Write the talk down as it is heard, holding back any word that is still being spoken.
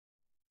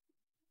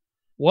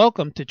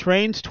Welcome to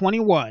Trains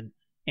 21.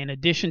 In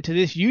addition to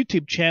this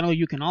YouTube channel,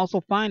 you can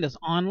also find us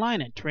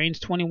online at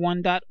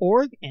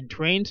trains21.org and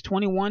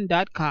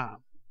trains21.com.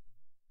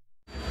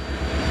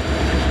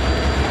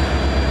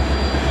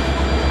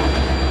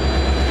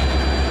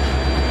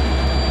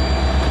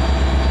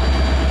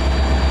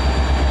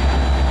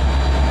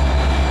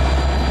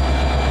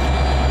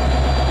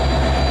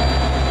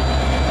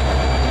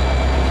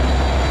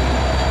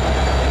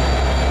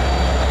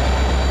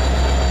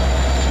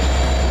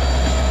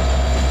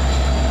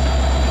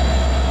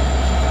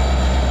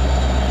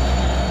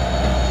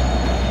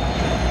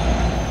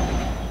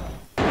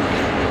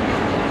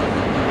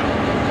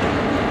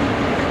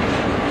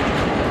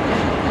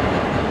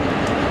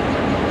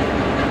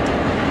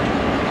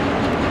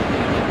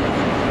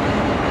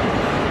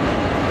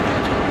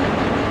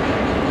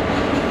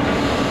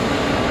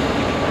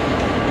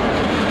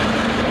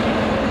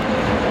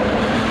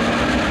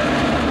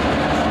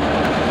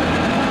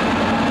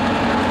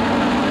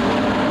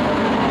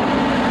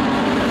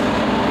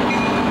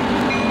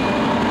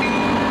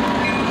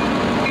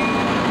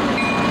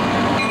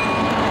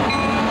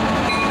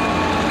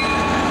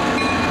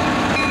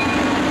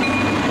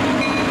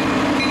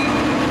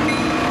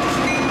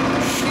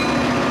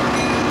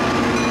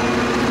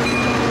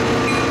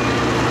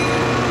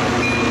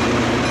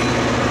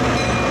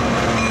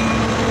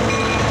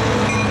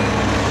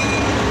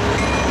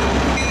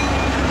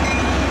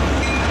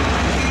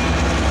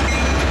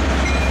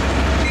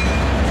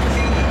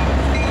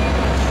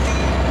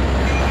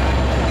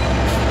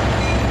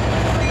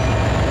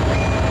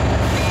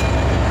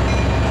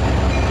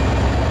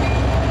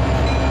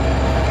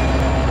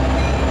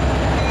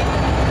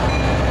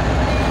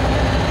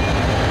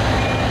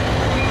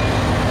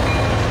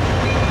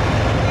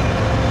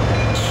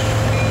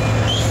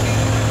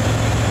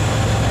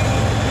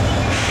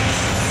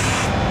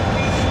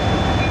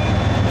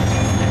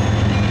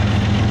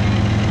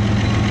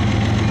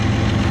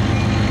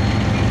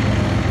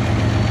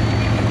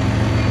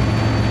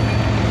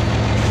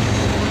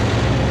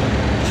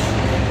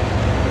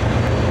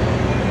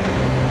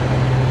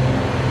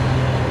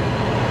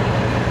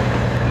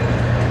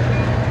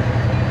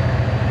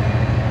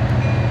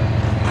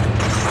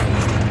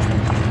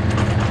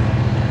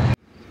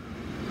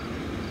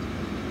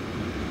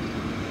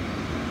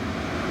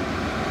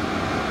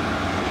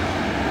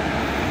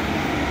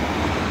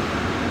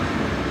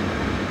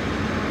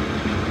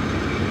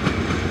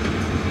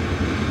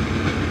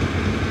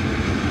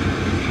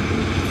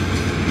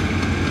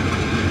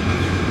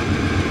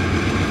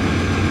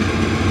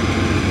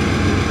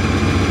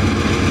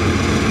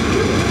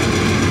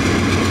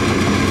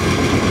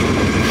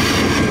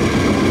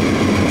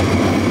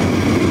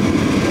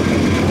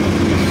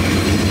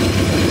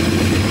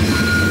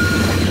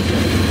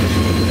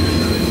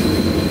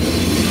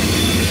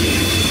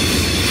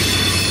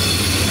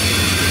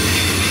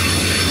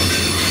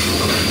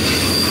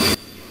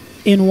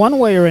 In one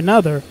way or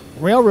another,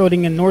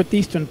 railroading in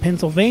northeastern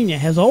Pennsylvania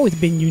has always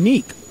been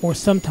unique, or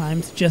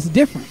sometimes just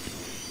different.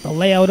 The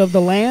layout of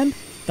the land,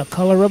 the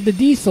color of the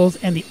diesels,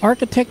 and the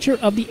architecture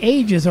of the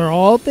ages are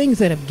all things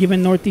that have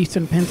given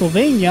northeastern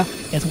Pennsylvania,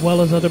 as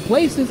well as other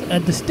places, a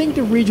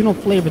distinctive regional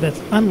flavor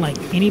that's unlike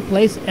any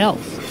place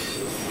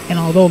else. And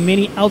although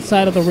many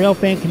outside of the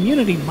railfan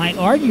community might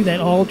argue that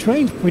all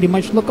trains pretty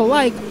much look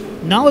alike,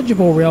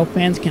 knowledgeable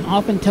railfans can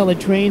often tell a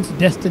train's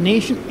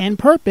destination and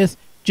purpose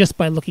just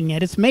by looking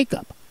at its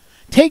makeup.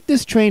 Take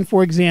this train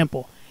for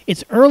example.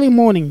 It's early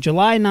morning,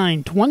 July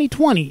 9,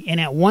 2020, and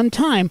at one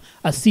time,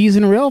 a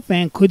seasoned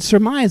railfan could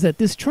surmise that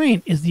this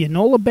train is the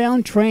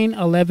Enola-bound Train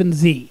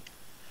 11Z.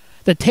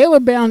 The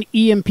Taylor-bound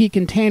EMP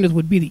containers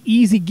would be the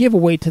easy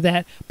giveaway to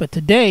that, but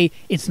today,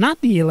 it's not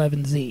the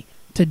 11Z.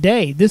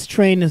 Today, this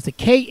train is the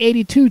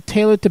K82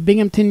 Taylor to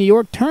Binghamton, New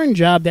York turn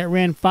job that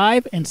ran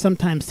 5 and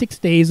sometimes 6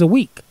 days a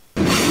week.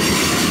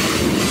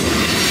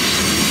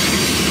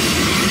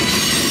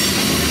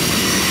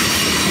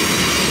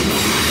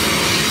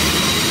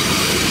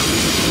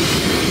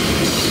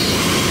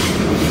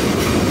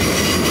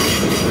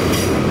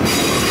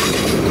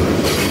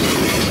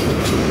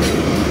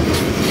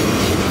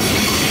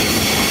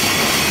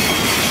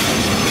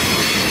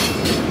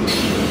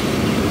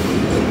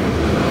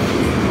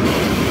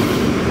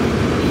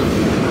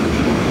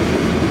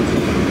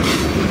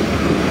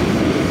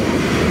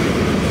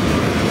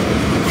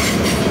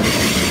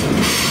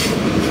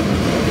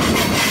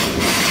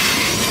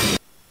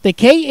 The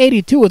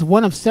K82 is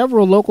one of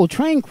several local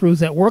train crews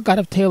that work out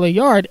of Taylor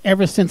Yard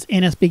ever since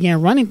NS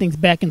began running things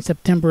back in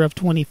September of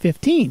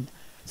 2015.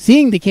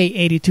 Seeing the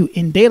K82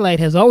 in daylight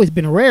has always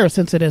been rare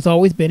since it has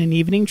always been an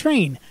evening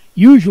train,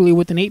 usually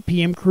with an 8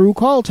 p.m. crew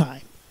call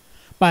time.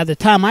 By the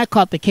time I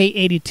caught the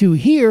K82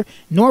 here,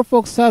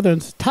 Norfolk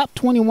Southern's Top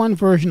 21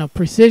 version of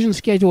precision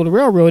scheduled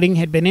railroading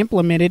had been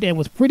implemented and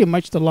was pretty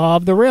much the law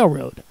of the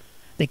railroad.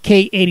 The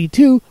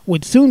K82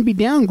 would soon be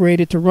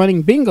downgraded to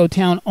running Bingo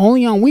Town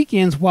only on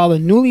weekends, while the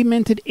newly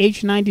minted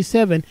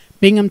H97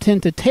 Binghamton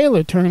to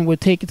Taylor turn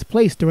would take its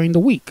place during the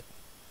week.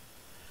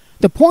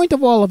 The point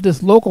of all of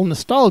this local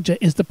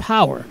nostalgia is the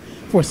power.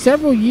 For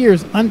several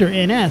years under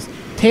NS,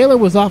 Taylor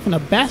was often a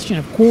bastion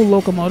of cool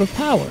locomotive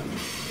power.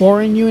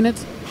 Foreign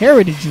units,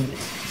 heritage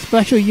units,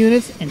 special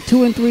units, and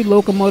 2 and 3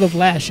 locomotive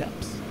lash-ups.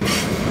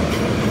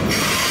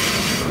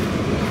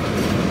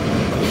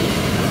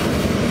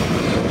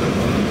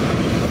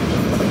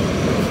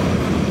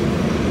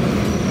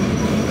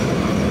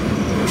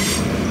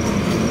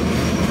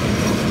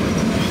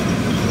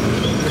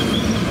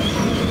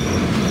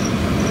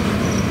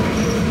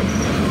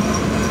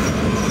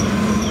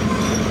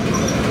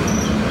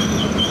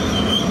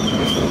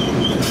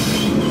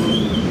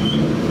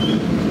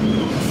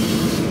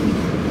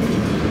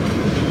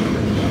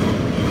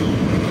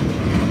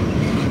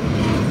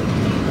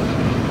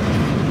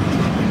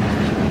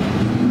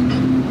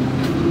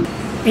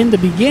 In the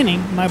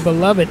beginning, my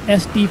beloved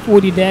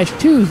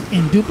SD40-2s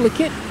in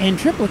duplicate and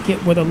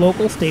triplicate were the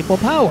local staple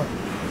power.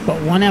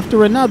 But one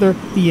after another,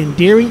 the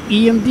endearing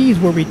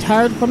EMDs were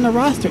retired from the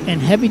roster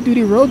and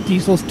heavy-duty road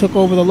diesels took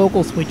over the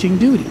local switching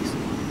duties.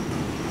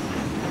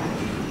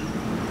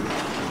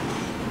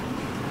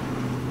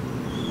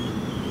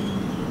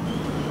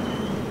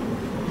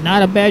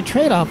 Not a bad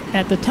trade-off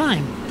at the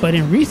time, but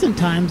in recent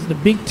times, the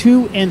big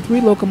 2 and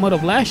 3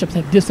 locomotive lash-ups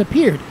have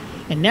disappeared.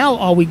 And now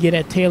all we get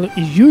at Taylor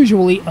is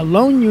usually a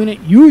lone unit,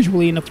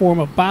 usually in the form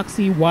of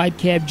boxy wide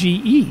cab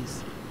GEs.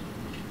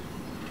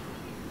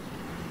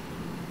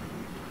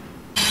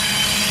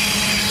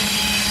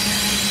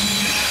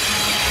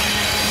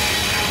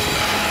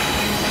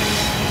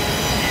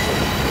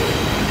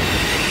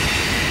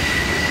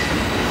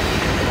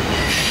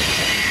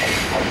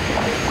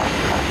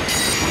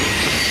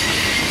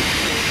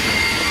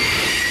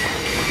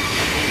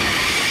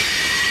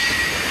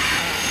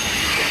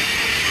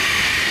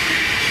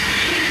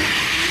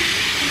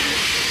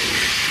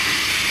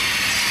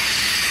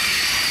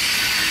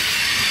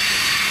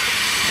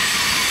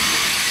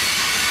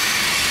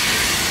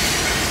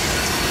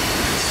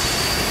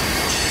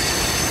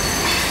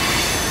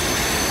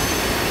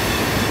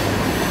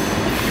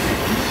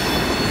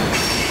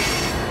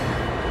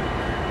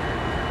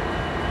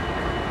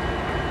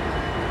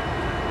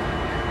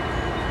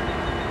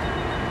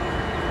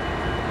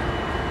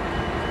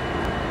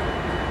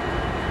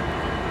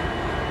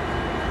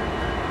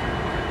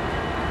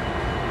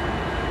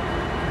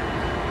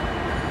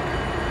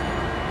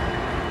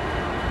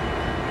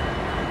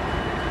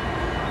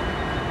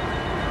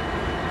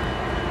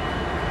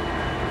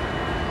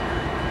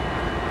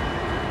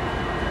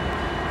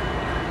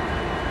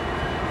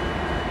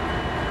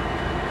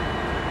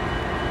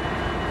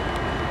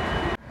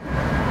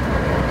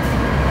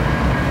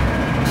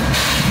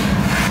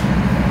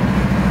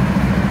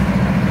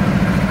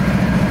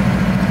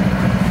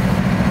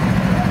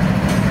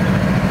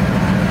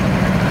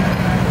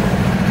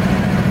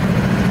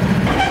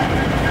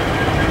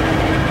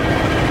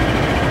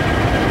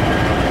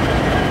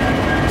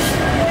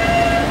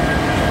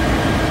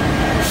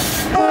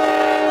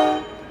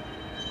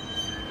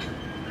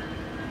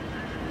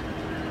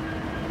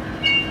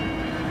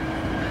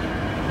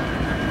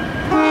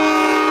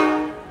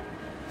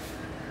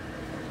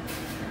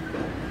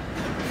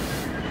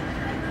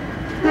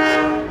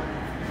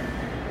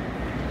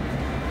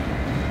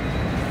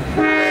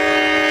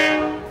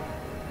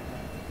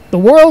 The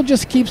world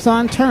just keeps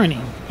on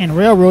turning, and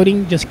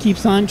railroading just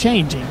keeps on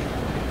changing.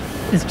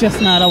 It's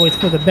just not always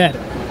for the better.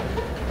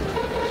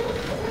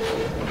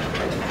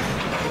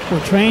 For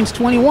Trains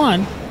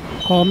 21,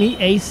 call me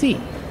AC.